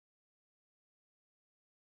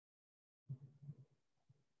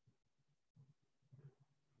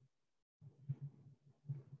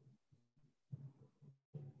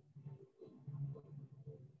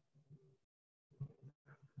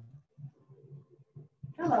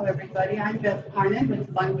Hello, everybody. I'm Beth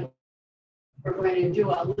with Fun with. We're going to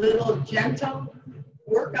do a little gentle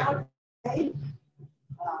workout today.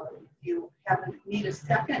 If you need a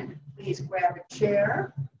second, please grab a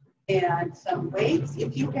chair and some weights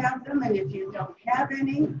if you have them. And if you don't have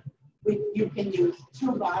any, you can use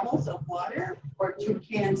 2 bottles of water or 2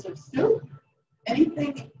 cans of soup.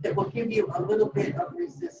 Anything that will give you a little bit of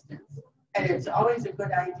resistance. And it's always a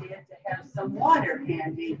good idea to have some water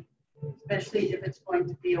handy, especially if it's going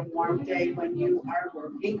to be a warm day when you are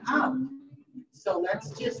working out. So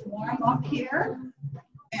let's just warm up here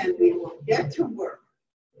and we will get to work.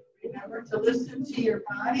 Remember to listen to your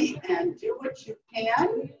body and do what you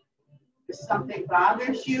can. If something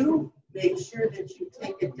bothers you, make sure that you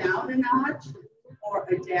take it down a notch or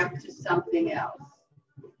adapt to something else.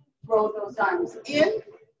 Throw those arms in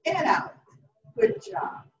and out. Good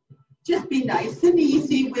job. Just be nice and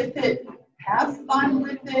easy with it. Have fun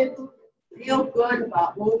with it. Feel good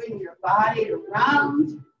about moving your body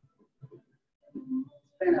around.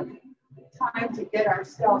 It's been a time to get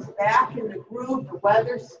ourselves back in the groove. The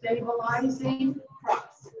weather's stabilizing.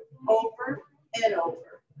 Cross, over and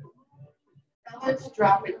over. Now let's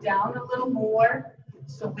drop it down a little more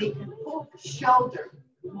so we can pull the shoulder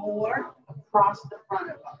more across the front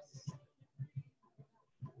of us.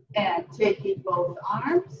 And taking both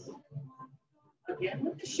arms, again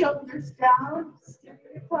with the shoulders down, step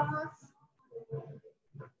it across.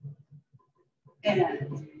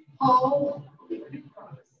 And pull it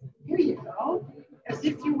across. Here you go. As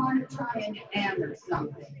if you want to try an M or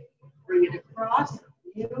something. Bring it across,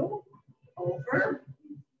 you, over,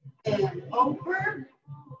 and over,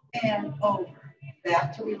 and over.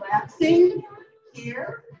 Back to relaxing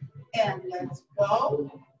here. And let's go.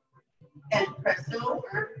 And press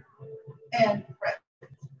over. And press it.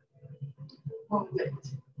 Move it.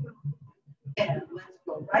 And let's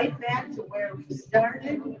go right back to where we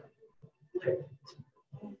started. Lift.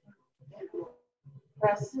 And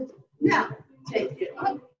press it. Now, take it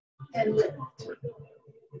up and lift.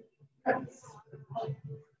 Press. Up.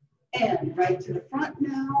 And right to the front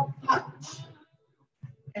now. Punch.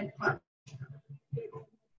 And punch.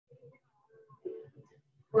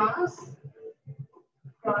 Cross.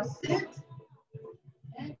 Cross it.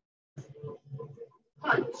 And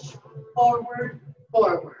punch. Forward,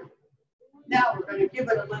 forward. Now we're going to give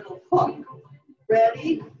it a little hook.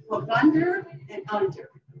 Ready? Hook under and under.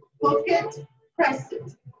 Hook it, press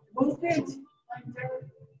it, move it, under,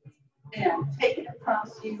 and take it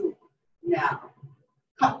across you. Now,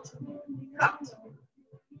 cut, cut.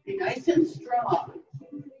 Be nice and strong.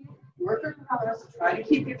 Work across, try to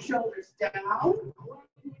keep your shoulders down.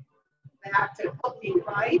 Back to hooking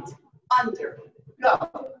right, under, go.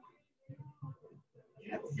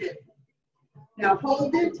 That's it. Now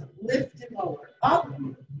hold it, lift it over, up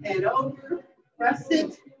and over, press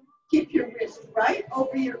it, keep your wrist right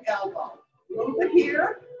over your elbow. Move it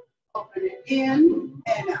here, open it in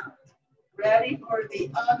and out. Ready for the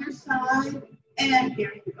other side, and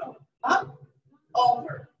here you go. Up,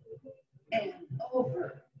 over, and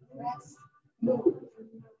over. Press, move.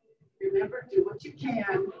 Remember, do what you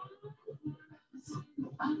can.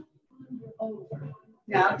 Up, over.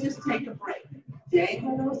 Now just take a break.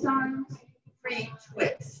 Dangle those arms. Free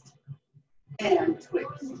twist and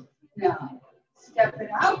twist. Now, step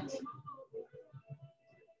it out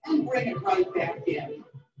and bring it right back in.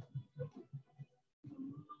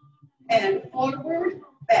 And forward,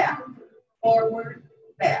 back, forward,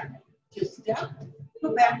 back. Just step,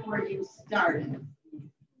 go back where you started.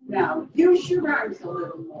 Now, use your arms a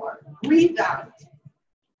little more. Breathe out.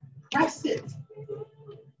 Press it.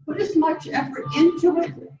 Put as much effort into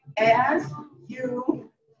it as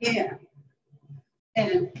you can.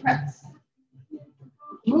 And press.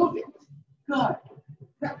 Move it. Good.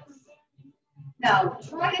 Press. Now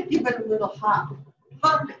try to give it a little hop.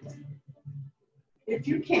 Hop it. If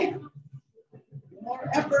you can. The more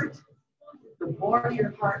effort, the more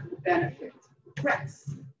your heart will benefit.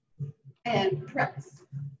 Press. And press.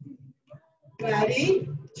 Ready?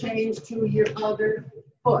 Change to your other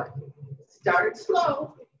foot. Start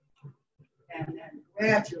slow. And then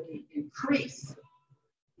gradually increase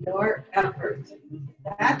your effort.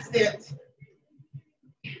 That's it.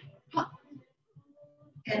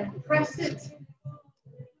 And press it.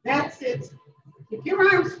 That's it. Keep your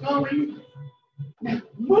arms going. Now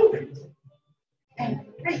move it. And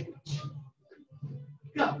reach.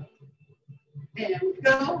 Go. And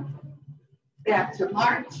go. Back to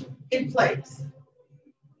march in place.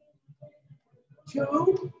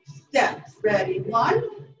 2 steps. Ready? 1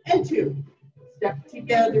 and 2. Step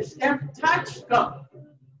together. Step, touch, go.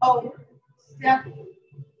 Over, step,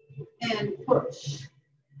 and push.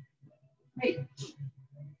 Reach,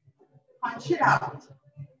 punch it out.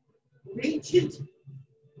 Reach it,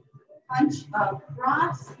 punch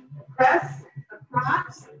across, press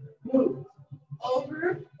across, move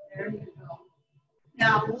over. There you go.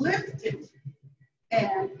 Now lift it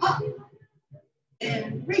and up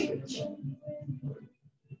and reach.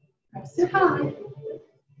 Press it high.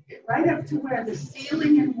 Get right up to where the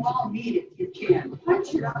ceiling and wall meet if you can.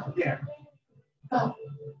 Punch it up there. Go.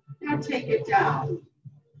 Now take it down.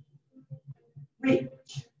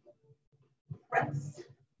 Reach. Press.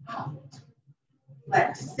 Out.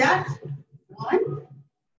 Let's set. 1.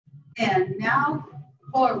 And now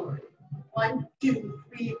forward. 1, 2,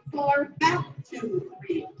 3, 4. Back. 2,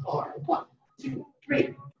 3, 4. 1, 2,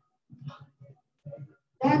 3.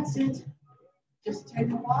 That's it. Just take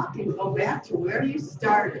a walk and go back to where you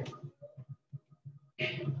started.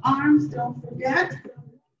 And arms, don't forget.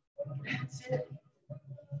 That's it.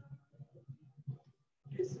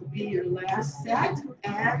 This will be your last set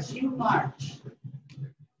as you march.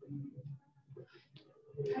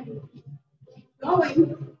 Keep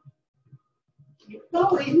going. Keep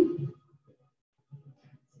going.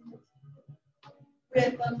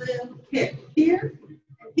 With a little kick here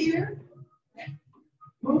and here.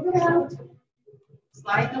 Move it out.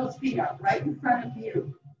 Slide those feet out right in front of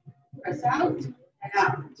you. Press out and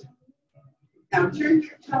out. Now turn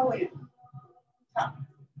your toe in. Tuck,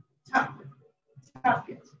 tuck, tuck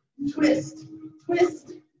it. Twist,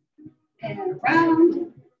 twist, and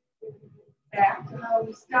around. Back to how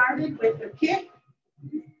we started with a kick.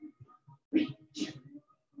 Reach.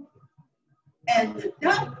 And lift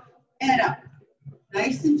up and up.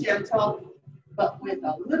 Nice and gentle, but with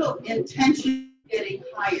a little intention getting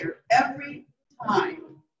higher every time.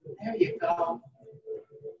 There you go.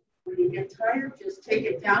 When you get tired, just take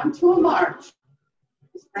it down to a march.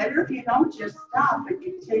 It's better if you don't just stop, but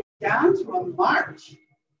you take it down to a march.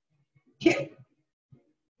 Kick.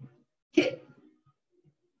 Kick.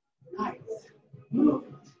 Nice. Move.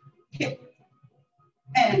 Kick.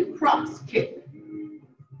 And cross kick.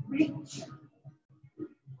 Reach.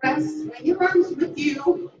 Press. Swing your arms with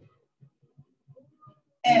you.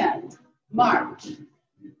 And march.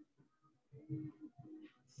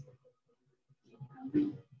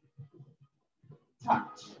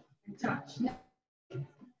 Touch, touch.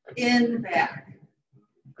 In the back.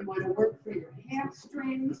 You want to work for your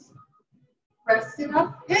hamstrings. Press it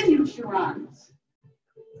up and use your arms.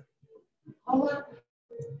 Pull up.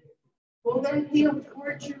 Pull that heel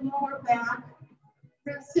towards your lower back.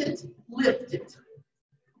 Press it, lift it,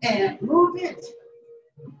 and move it.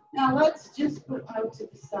 Now let's just put out to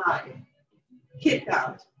the side. Kick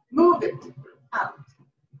out. Move it. Out.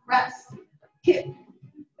 Press. Kick.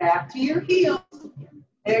 Back to your heels.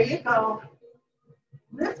 There you go.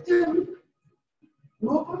 Lift them.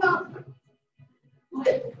 Move them up.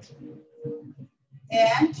 Lift.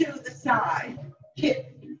 And to the side.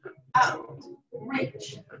 Kick. Out.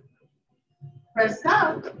 Reach. Press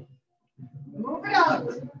out. Move it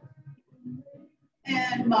out.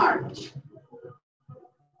 And march.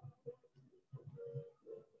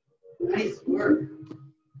 Nice work.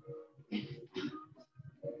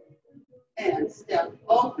 And step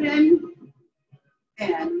open.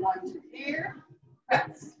 And lunge here.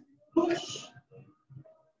 Press. Push.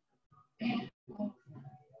 And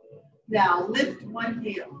now lift one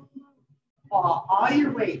heel. Fall all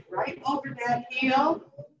your weight right over that heel.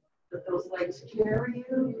 Let those legs carry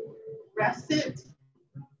you. Press it.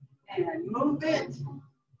 And move it.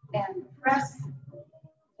 And press.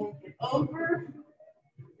 Take it over.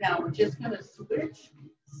 Now we're just going to switch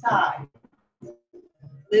sides.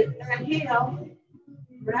 Lift that heel,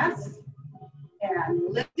 press, and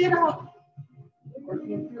lift it up.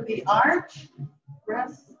 Working through the arch,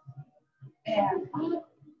 press, and up,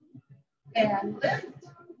 and lift,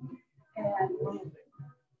 and move it.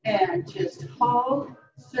 And just hold,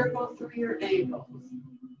 circle through your ankles.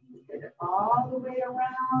 Get it all the way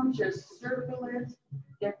around, just circle it.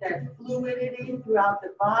 Get that fluidity throughout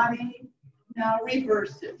the body. Now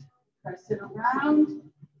reverse it. Press it around,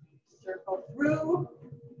 circle through,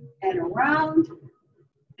 and around,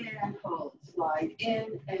 and hold. Slide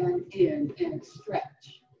in, and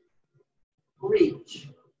stretch. Reach.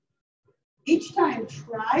 Each time,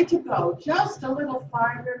 try to go just a little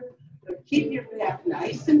farther, but keep your back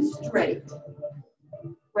nice and straight.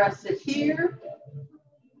 Press it here,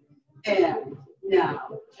 and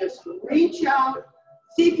now just reach out.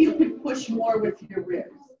 See if you can push more with your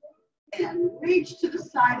ribs. And reach to the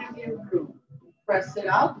side of your room. Press it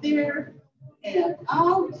out there and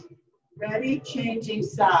out. Ready, changing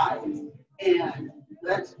sides. And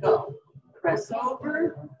let's go. Press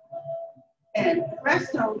over and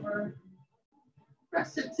press over.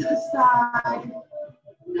 Press it to the side.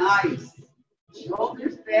 Nice.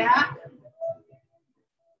 Shoulders back.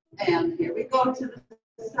 And here we go to the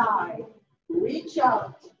side. Reach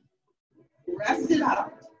out. Press it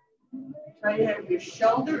out. Try to have your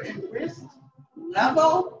shoulder and wrist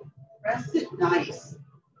level. Press it nice.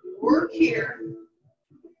 Work here.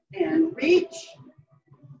 And reach.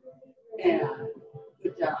 And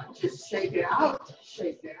good job. Just shake it out.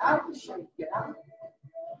 Shake it out. Shake it out.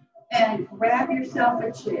 And grab yourself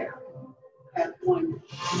a chair. Have one.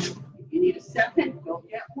 If you need a second, go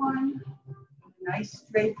get one. Nice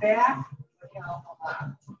straight back. Would help a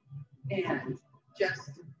lot. And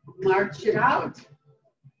just march it out.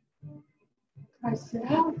 Press it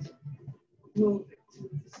out. Move it to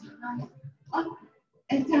the side. Up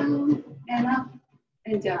and down and up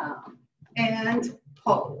and down. And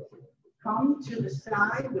hold. Come to the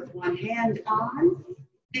side with one hand on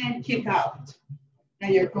and kick out.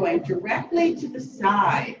 And you're going directly to the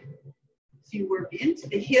side. So you work into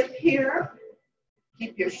the hip here.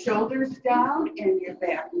 Keep your shoulders down and your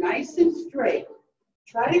back nice and straight.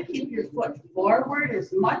 Try to keep your foot forward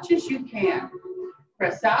as much as you can.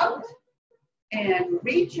 Press out and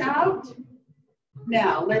reach out.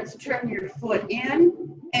 Now let's turn your foot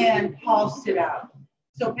in and pulse it out.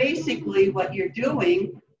 So basically what you're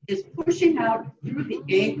doing is pushing out through the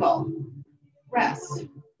ankle. Press,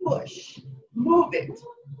 push, move it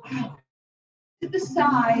out to the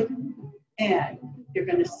side, and you're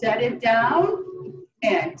going to set it down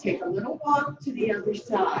and take a little walk to the other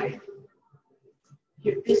side.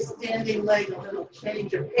 Give this standing leg a little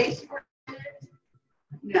change of pace for a minute.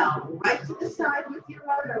 Now, right to the side with your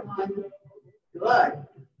other one. Good.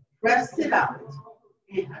 Press it out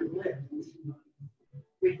and lift.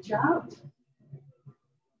 Reach out.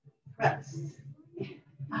 Press and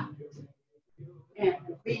out.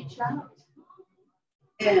 And reach out.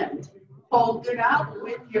 And hold it out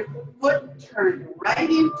with your foot turned right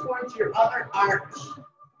in towards your other arch.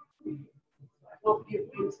 I hope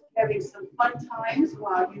you've been having some fun times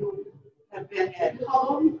while you have been at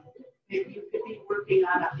home. Maybe you could be working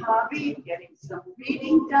on a hobby, getting some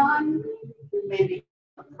reading done, maybe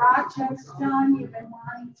projects done you've been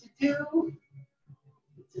wanting to do.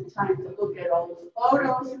 It's a time to look at old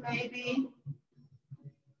photos, maybe.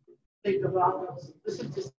 Think of all those,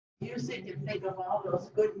 listen to music and think of all those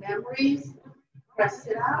good memories. Press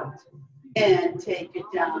it out and take it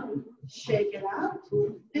down. Shake it out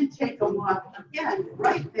and take a walk again,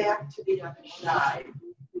 right back to the other side.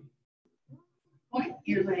 Point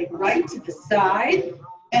your leg right to the side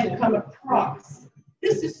and come across.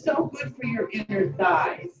 This is so good for your inner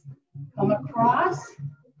thighs. Come across,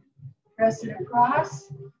 press it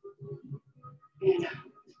across, and out.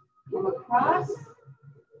 Come across,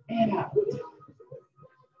 and out.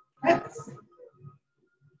 Press.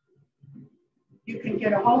 You can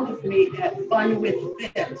get a hold of me at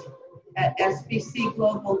funwithfit at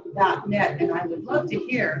sbcglobal.net, and I would love to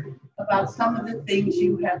hear about some of the things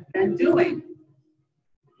you have been doing.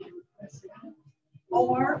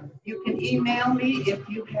 Or you can email me if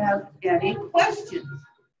you have any questions.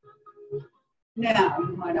 Now,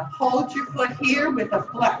 you want to hold your foot here with a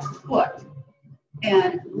flexed foot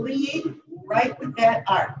and lead right with that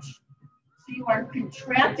arch. So you are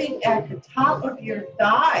contracting at the top of your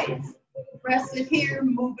thighs. Press it here,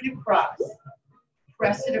 move it across.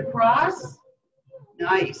 Press it across.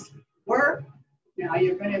 Nice. Work. Now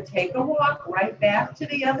you're going to take a walk right back to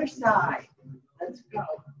the other side. Let's go.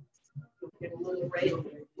 Get a little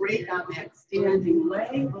break on that standing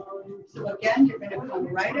leg. So again, you're going to come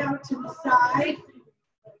right out to the side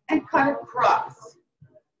and cut across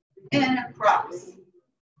and across.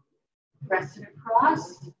 Press it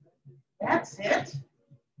across. That's it.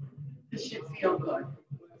 This should feel good.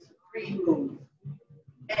 It's a free move.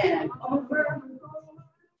 And over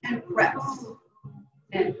and press.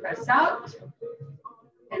 And press out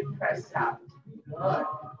and press out. Good.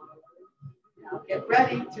 Now get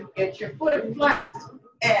ready to get your foot flexed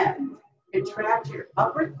and contract your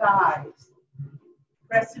upper thighs.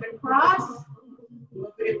 Press it across,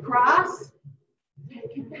 move it across,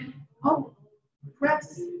 take it back. Oh,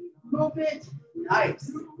 press, move it.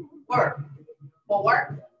 Nice. Work.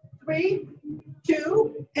 4, 3,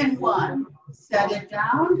 2, and 1. Set it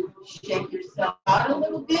down, shake yourself out a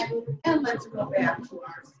little bit, and let's go back to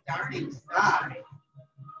our starting side.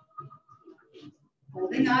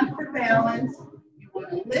 Holding on for balance, you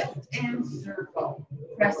want to lift and circle.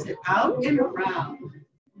 Press it out and around.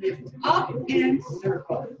 Lift up and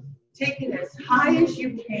circle. Take it as high as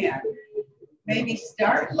you can. Maybe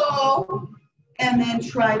start low and then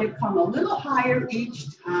try to come a little higher each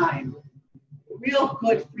time. Real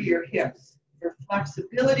good for your hips, for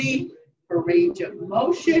flexibility, for range of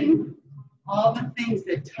motion, all the things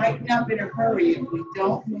that tighten up in a hurry if we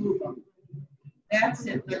don't move them. That's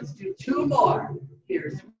it. Let's do 2 more.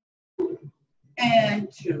 Here's 1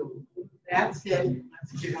 and 2. That's it.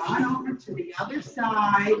 Let's get on over to the other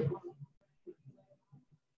side.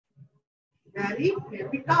 Ready? Here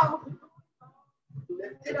we go.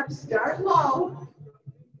 Lift it up. Start low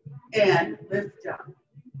and lift up.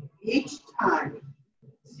 Each time,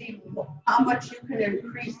 see how much you can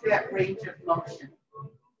increase that range of motion.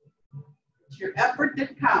 It's your effort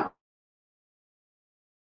that counts.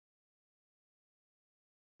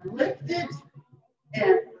 Lift it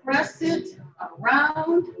and press it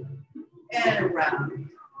around and around.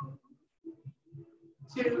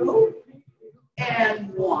 2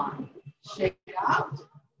 and 1. Shake it out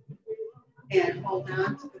and hold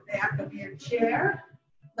on to the back of your chair.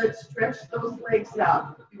 Let's stretch those legs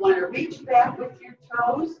out. You want to reach back with your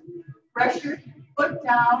toes, press your foot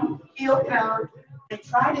down, heel down, and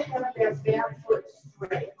try to have that back foot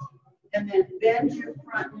straight. And then bend your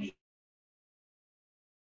front knee.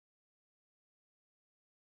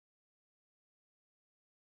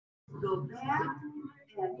 Go back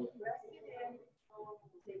and press it in.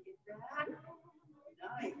 Take it back.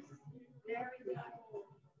 Nice. Very nice.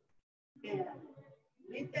 And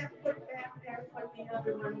leave that foot back there, put the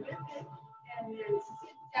other one with it, and then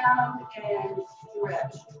sit down and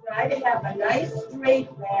stretch. Try to have a nice straight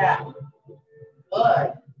back.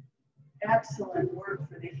 Good. Excellent work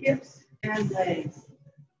for the hips and legs.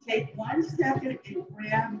 Take 1 second and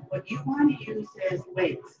grab what you want to use as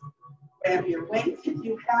weights. Grab your weights if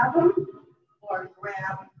you have them, or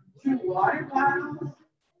grab 2 water bottles.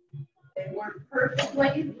 They work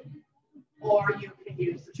perfectly. Or you can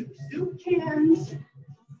use 2 soup cans.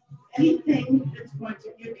 Anything that's going to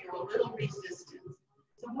give you a little resistance.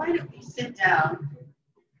 So why don't we sit down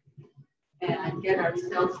and get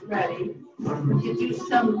ourselves ready to do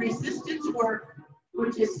some resistance work,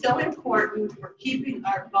 which is so important for keeping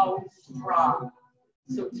our bones strong.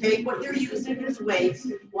 So take what you're using as weights,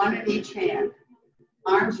 1 in each hand.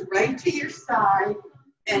 Arms right to your side,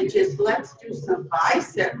 and just let's do some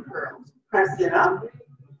bicep curls. Press it up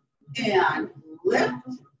and lift.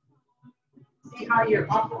 See how your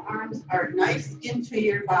upper arms are nice into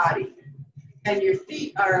your body, and your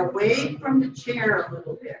feet are away from the chair a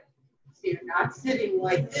little bit. So you're not sitting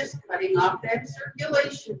like this, cutting off that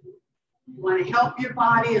circulation. You want to help your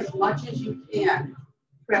body as much as you can.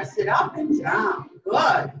 Press it up and down.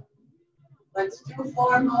 Good. Let's do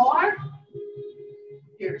 4 more.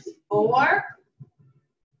 Here's 4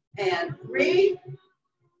 and 3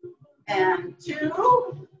 and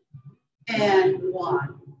 2 and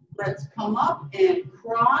 1. Let's come up and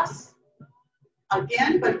cross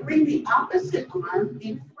again, but bring the opposite arm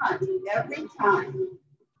in front every time.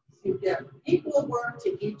 So you get equal work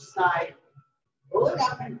to each side. Roll it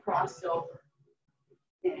up and cross over.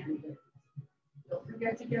 And don't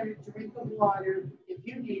forget to get a drink of water if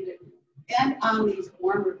you need it. And on these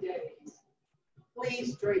warmer days,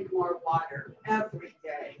 please drink more water every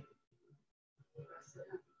day.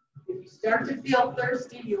 If you start to feel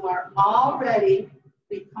thirsty, you are already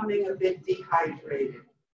becoming a bit dehydrated.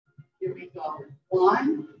 Here we go.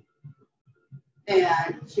 1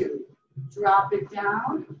 and 2. Drop it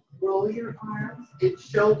down. Roll your arms and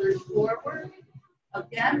shoulders forward.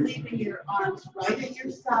 Again, leaving your arms right at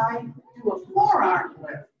your side. Do a forearm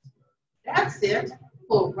lift. That's it.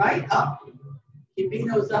 Pull right up. Keeping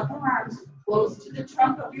those upper arms close to the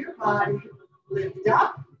trunk of your body. Lift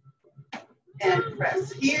up and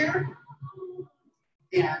press here.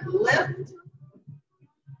 And lift.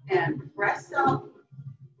 And press up.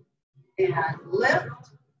 And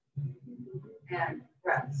lift. And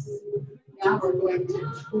press. Now we're going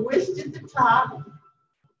to twist at the top.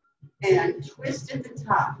 And twist at the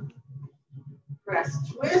top. Press,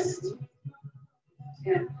 twist,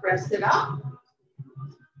 and press it up.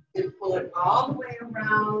 And pull it all the way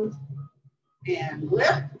around. And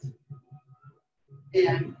lift.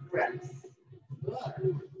 And press.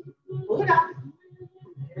 Good. Pull it up.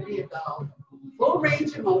 There you go. Full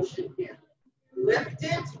range of motion here. Lift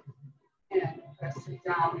it. And press it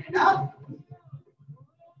down and up.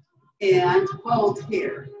 And hold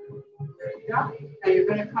here. There you go. Now you're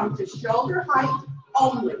going to come to shoulder height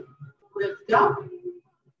only. Lift up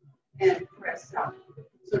and press up.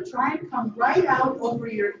 So try and come right out over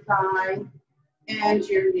your thigh and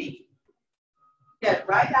your knee. Get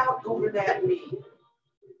right out over that knee.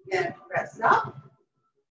 And press up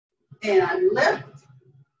and lift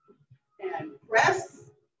and press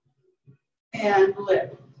and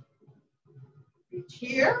lift. Reach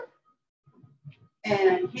here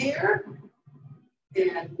and here.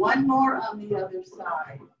 And 1 more on the other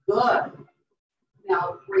side. Good.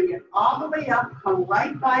 Now bring it all the way up, come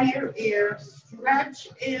right by your ear, stretch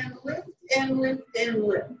and lift and lift and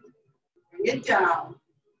lift. Bring it down.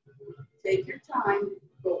 Take your time,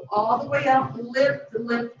 go all the way up, lift,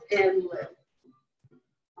 lift, and lift.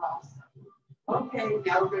 Awesome. Okay,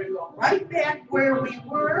 now we're going to go right back where we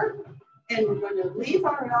were, and we're going to leave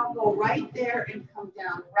our elbow right there and come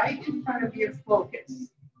down right in front of your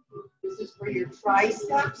focus. This is for your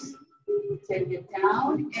triceps. Take it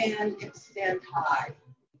down and extend high.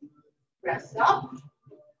 Press up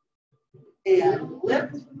and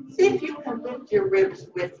lift. See if you can lift your ribs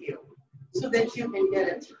with you so that you can get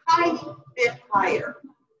a tiny bit higher.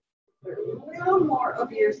 Put a little more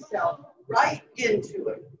of yourself right into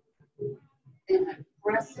it. And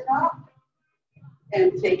press it up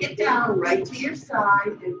and take it down right to your side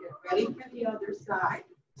and get ready for the other side.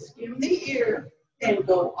 Skim the ear and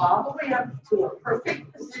go all the way up to a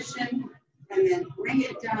perfect position and then bring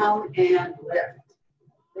it down and lift.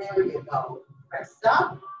 There you go. Press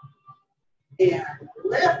up and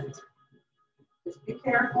lift. Just be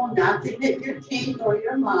careful not to hit your teeth or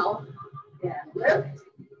your mouth. And lift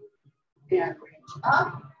and reach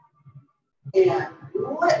up and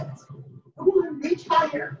lift. Come on, reach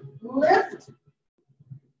higher. Lift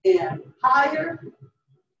and higher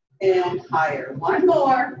and higher. One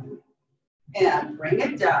more and bring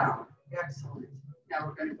it down. Excellent. Now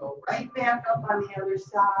we're going to go right back up on the other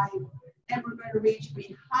side and we're going to reach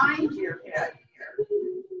behind your head here.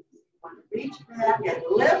 You want to reach back and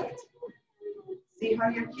lift. See how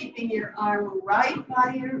you're keeping your arm right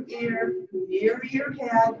by your ear, near your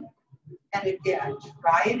head. And again,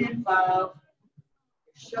 try and involve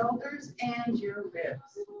your shoulders and your ribs.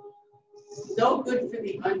 So good for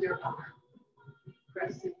the underarm.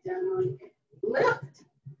 Press it down and lift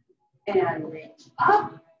and reach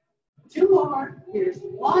up. Two more. Here's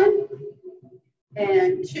one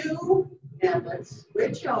and two. And let's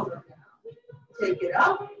switch over now. Take it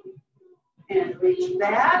up and reach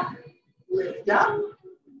back. Lift up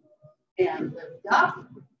and lift up.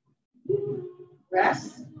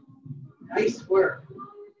 Rest. Nice work.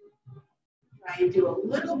 Try and do a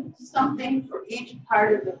little something for each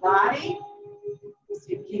part of the body so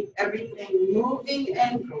you keep everything moving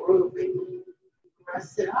and grooving.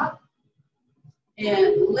 Press it up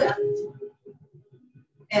and lift.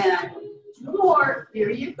 And two more. Here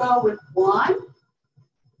you go with one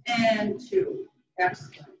and two.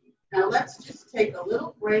 Excellent. Now let's just take a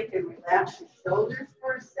little break and relax your shoulders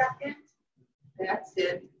for a second. That's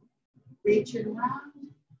it. Reach it around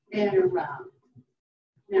and around.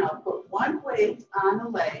 Now put one weight on the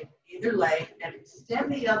leg, either leg, and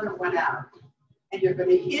extend the other one out. And you're going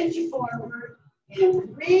to hinge forward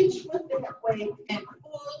and reach with that weight and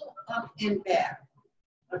pull up and back.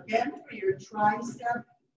 Again, for your tricep,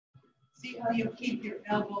 see how you keep your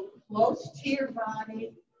elbow close to your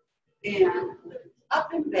body and lift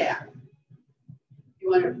up and back. You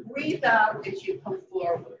want to breathe out as you come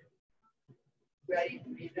forward. Ready?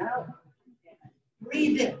 Breathe out and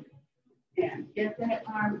breathe in. And get that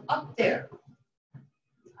arm up there.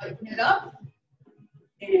 Tighten it up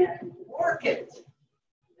and work it.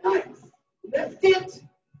 Nice. Lift it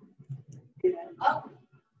and up.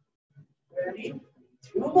 Ready?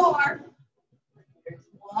 Two more. Here's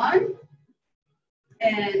one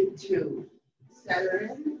and two. Center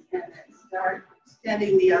in and then start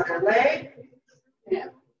extending the other leg. And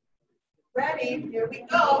ready? Here we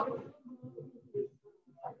go.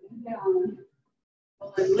 Up and down.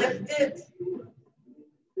 Pull and lift it.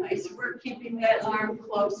 Nice work keeping that arm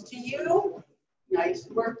close to you. Nice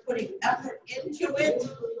work putting effort into it.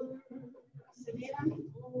 Press it in.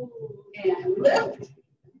 And lift.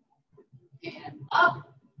 And up.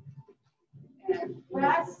 And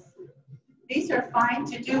press. These are fine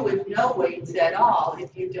to do with no weights at all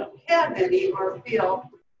if you don't have any or feel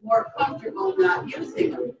more comfortable not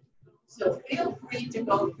using them. So feel free to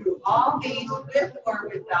go through all these with or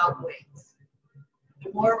without weights.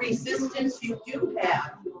 The more resistance you do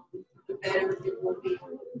have, the better it will be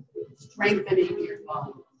strengthening your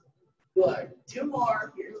bones. Good. Two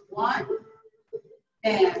more. Here's one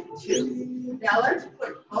and two. Now let's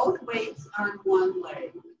put both weights on one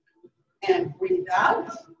leg. And breathe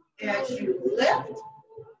out as you lift.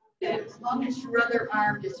 And as long as your other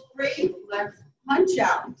arm is free, let's punch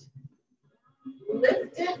out.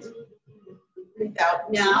 Lift it. Breathe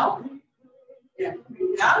out now. And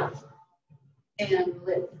breathe out. And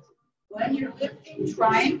lift. When you're lifting,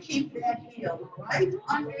 try and keep that heel right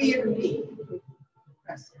under your knee.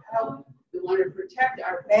 Press it out. We want to protect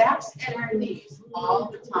our backs and our knees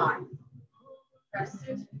all the time. Press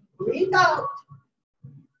it. Breathe out.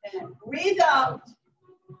 And breathe out.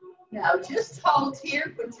 Now just hold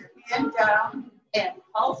here. Put your hand down and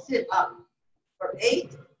pulse it up for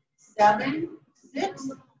 8, 7, 6,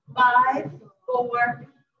 5, 4,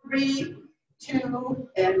 3, 2,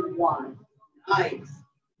 and 1. Nice.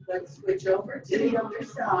 Let's switch over to the other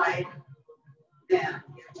side. Now,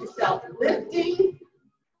 get yourself lifting.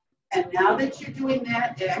 And now that you're doing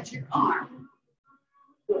that, add your arm.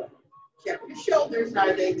 Good. Check your shoulders.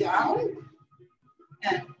 Are they down?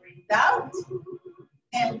 And breathe out.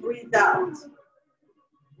 And breathe out.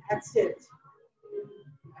 That's it.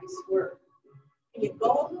 Nice work. Can you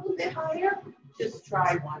go a little bit higher? Just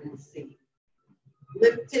try one and see.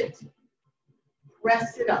 Lift it.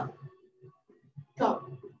 Press it up.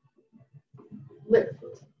 Go. Lift.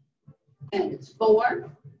 And it's 4,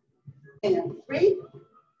 and 3,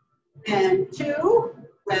 and 2.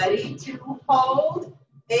 Ready to hold.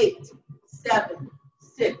 8, 7,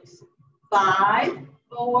 6, 5,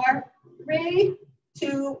 4, 3,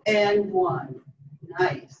 2, and 1.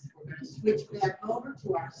 Nice. We're going to switch back over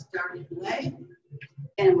to our starting leg,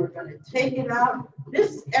 and we're going to take it out.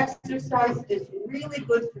 This exercise is really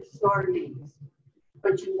good for sore knees,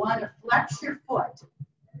 but you want to flex your foot.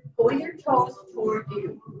 Pull your toes toward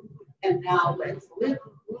you. And now let's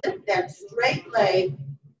lift that straight leg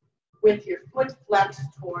with your foot flexed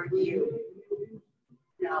toward you.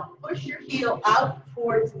 Now push your heel out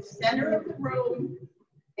towards the center of the room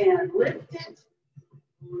and lift it.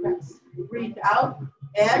 Press. Breathe out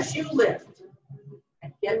as you lift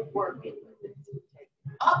and get working with it. Take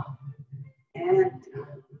it up and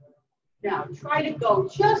down. Now try to go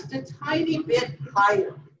just a tiny bit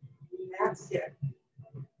higher. That's it.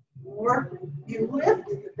 The more you lift,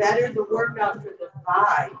 the better the workout for the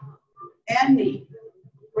thigh and knee.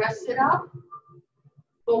 Press it up.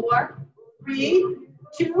 4, 3,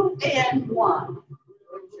 2, and 1.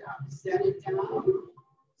 Good job. Set it down.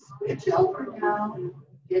 Switch over now.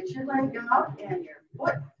 Get your leg out and your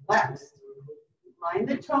foot flexed. Line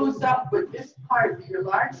the toes up with this part, your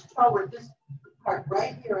large toe with this part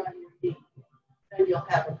right here on your knee. Then you'll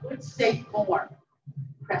have a good safe form.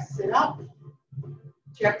 Press it up.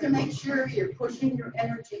 Check to make sure you're pushing your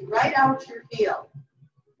energy right out your heel.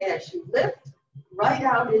 As you lift, right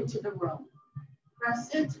out into the room.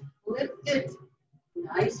 Press it, lift it.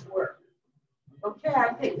 Nice work. Okay,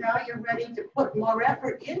 I think now you're ready to put more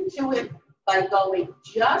effort into it by going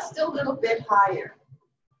just a little bit higher.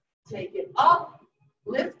 Take it up,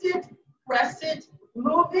 lift it, press it,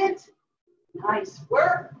 move it. Nice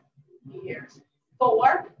work. Here's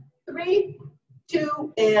 4, 3,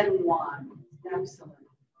 2, and 1. Excellent.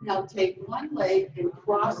 Now take one leg and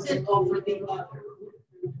cross it over the other.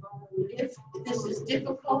 If this is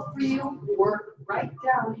difficult for you, work right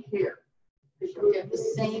down here, because you'll get the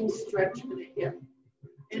same stretch for the hip.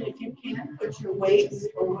 And if you can, put your weights,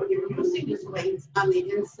 or what you're using as weights, on the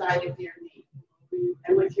inside of your knee.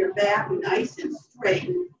 And with your back nice and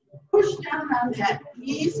straight, push down on that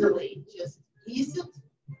easily. Just ease it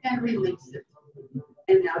and release it.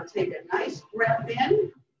 And now take a nice breath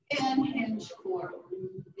in and hinge forward.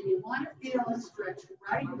 And you want to feel a stretch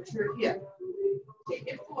right at your hip. Take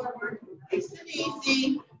it forward, nice and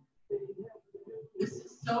easy. This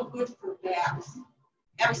is so good for backs.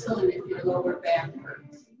 Excellent if your lower back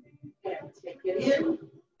hurts. And take it in,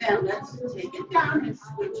 and let's take it down and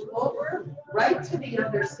switch over right to the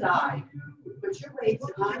other side. Put your weights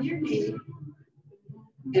on your knee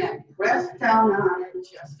and press down on it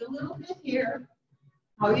just a little bit here.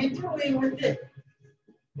 How are you doing with it?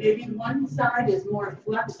 Maybe one side is more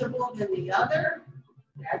flexible than the other.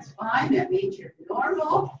 That's fine. That means you're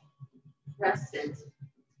normal. Press it.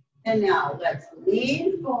 And now let's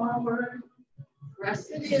lean forward. Press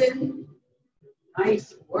it in.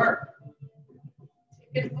 Nice work.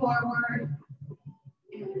 Take it forward.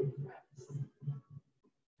 And press.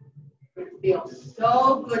 You're going to feel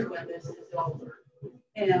so good when this is over.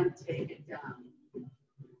 And take it down.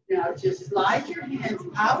 Now just slide your hands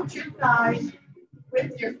out your thighs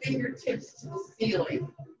with your fingertips to the ceiling.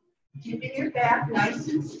 Keeping your back nice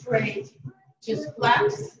and straight, just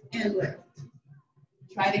flex and lift.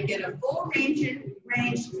 Try to get a full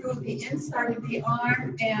range through the inside of the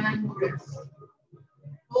arm and wrist.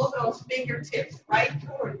 Pull those fingertips right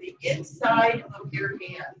toward the inside of your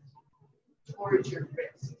hand, towards your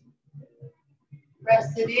wrist.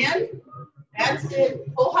 Press it in. That's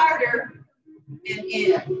it. Pull harder and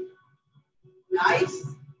in. Nice.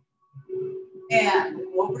 And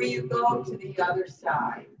over you go to the other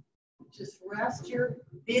side. Just rest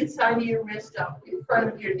the inside of your wrist up in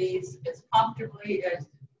front of your knees as comfortably as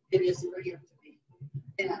it is for you to be.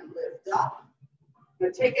 And lift up. Now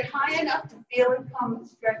take it high enough to feel it come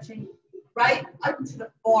stretching right up to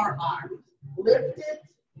the forearms. Lift it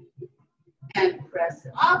and press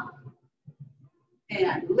up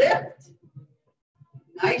and lift.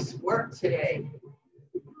 Nice work today.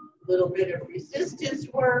 A little bit of resistance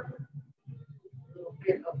work, a little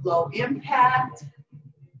bit of low impact,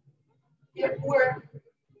 hip work.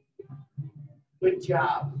 Good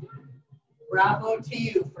job. Bravo to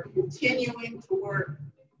you for continuing to work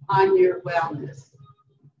on your wellness.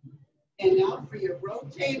 And now for your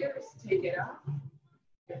rotators, take it up.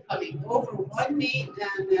 You're coming over one knee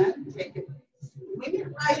and then take it, swing it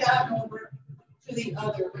right on over to the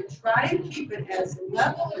other, but try and keep it as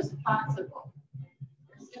level as possible.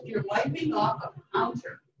 As if you're wiping off a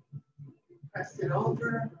counter. Press it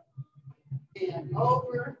over,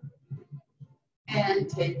 and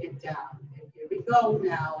take it down. And here we go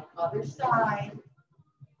now, other side.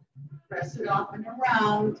 Press it up and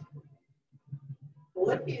around. Pull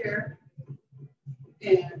it here,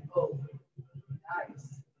 and over.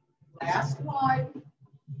 Nice. Last one.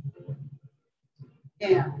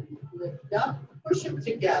 And lift up, push them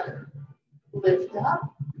together. Lift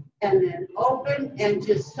up, and then open, and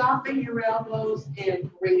just soften your elbows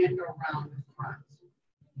and bring it around the front.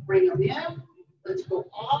 Bring them in. Let's go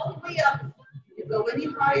all the way up. If you go any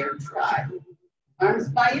higher, try. Arms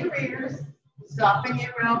by your ears. Soften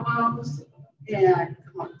your elbows, and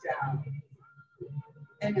come down.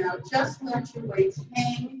 And now just let your weights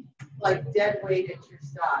hang like dead weight at your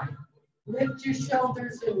side. Lift your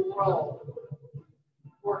shoulders and roll.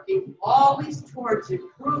 Working always towards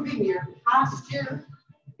improving your posture.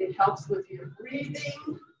 It helps with your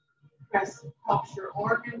breathing. Helps your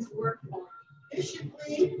organs work more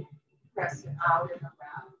efficiently. Press it out and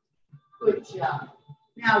around. Good job.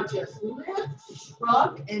 Now just lift,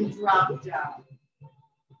 shrug, and drop down.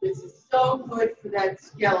 This is so good for that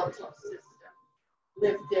skeletal system.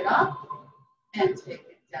 Lift it up and take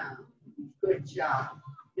it down. Good job.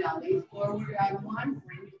 Now lean forward on one,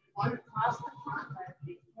 bring one across the front, let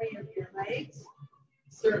the free of your legs.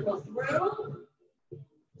 Circle through.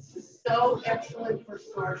 This is so excellent for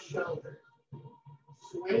sore shoulders.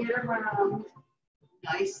 Swing it around,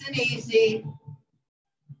 nice and easy.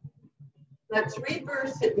 Let's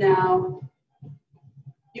reverse it now.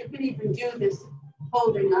 You can even do this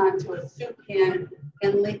holding on to a soup can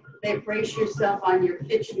and brace yourself on your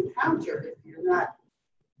kitchen counter if you're not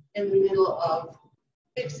in the middle of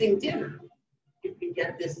fixing dinner. You can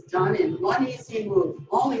get this done in one easy move,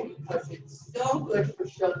 only because it's so good for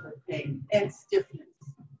shoulder pain and stiffness.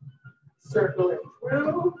 Circle it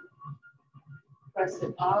through. Press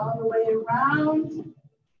it all the way around.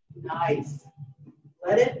 Nice.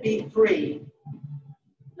 Let it be free.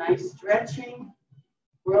 Nice stretching,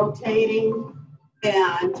 rotating,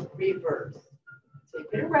 and reverse. Take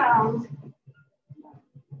it around.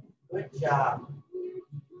 Good job.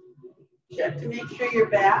 Check to make sure your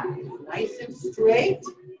back is nice and straight.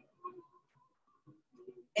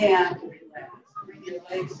 And relax. Bring your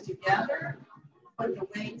legs together. Put the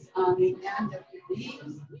weights on the end of your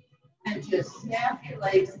knees. And just snap your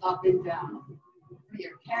legs up and down. For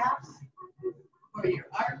your calves, for your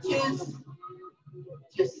arches,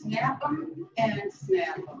 just snap them and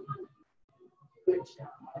snap them. Good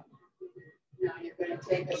job. Now you're going to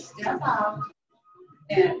take a step out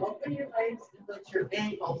and open your legs and let your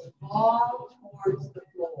ankles fall towards the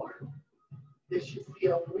floor. This should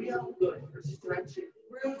feel real good for stretching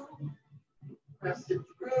through. Press it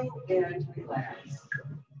through and relax.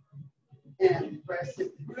 And press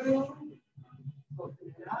it through.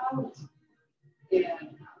 Open it out.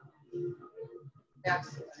 And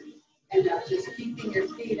excellent. And now just keeping your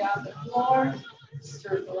feet on the floor,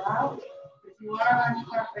 circle out. If you are on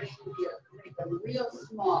carpet, you make them real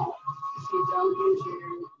small so you don't injure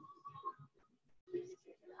your knees.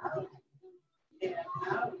 Out and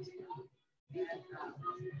out and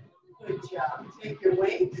out. Good job. Take your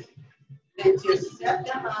weights and just set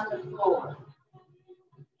them on the floor.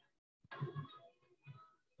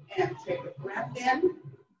 And take a breath in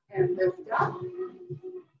and lift up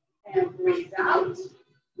and breathe out.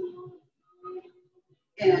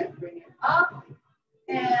 And bring it up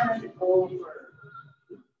and over.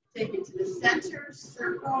 Take it to the center,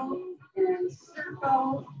 circle and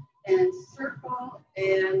circle and circle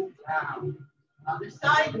and down. Other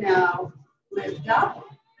side now, lift up.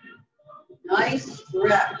 Nice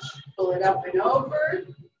stretch. Pull it up and over.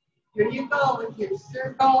 Here you go with your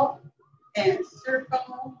circle and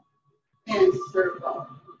circle and circle.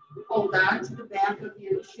 Hold on to the back of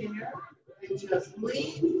your chair. And just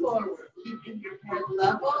lean forward, keeping your head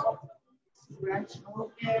level. Stretch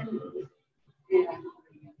open and breathe.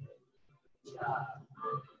 Good job.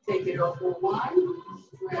 Take it over one.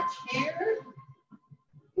 Stretch here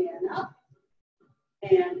and up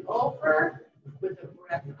and over with a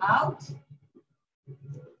breath out.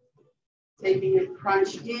 Taking it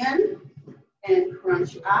crunched in and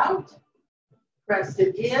crunch out. Press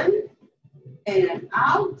it in and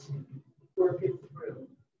out. Work it through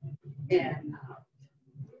and out.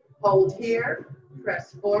 Hold here,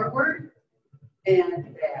 press forward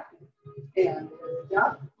and back. And lift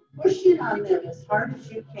up. Pushing on them as hard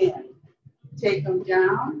as you can. Take them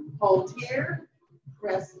down, hold here,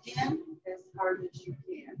 press in as hard as you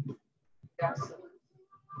can. Excellent.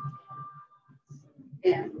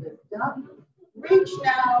 And lift up. Reach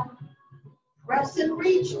now. Press and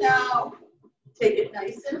reach now. Take it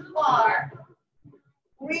nice and far.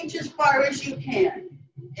 Reach as far as you can.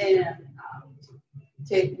 And out.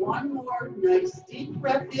 Take one more nice deep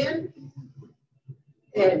breath in.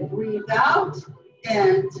 And breathe out.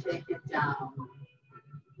 And take it down.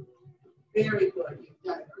 Very good. You've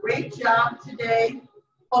done a great job today.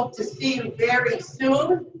 Hope to see you very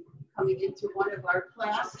soon coming into one of our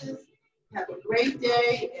classes. Have a great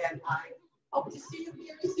day, and I hope to see you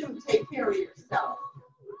very soon. Take care of yourself.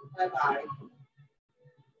 Bye-bye.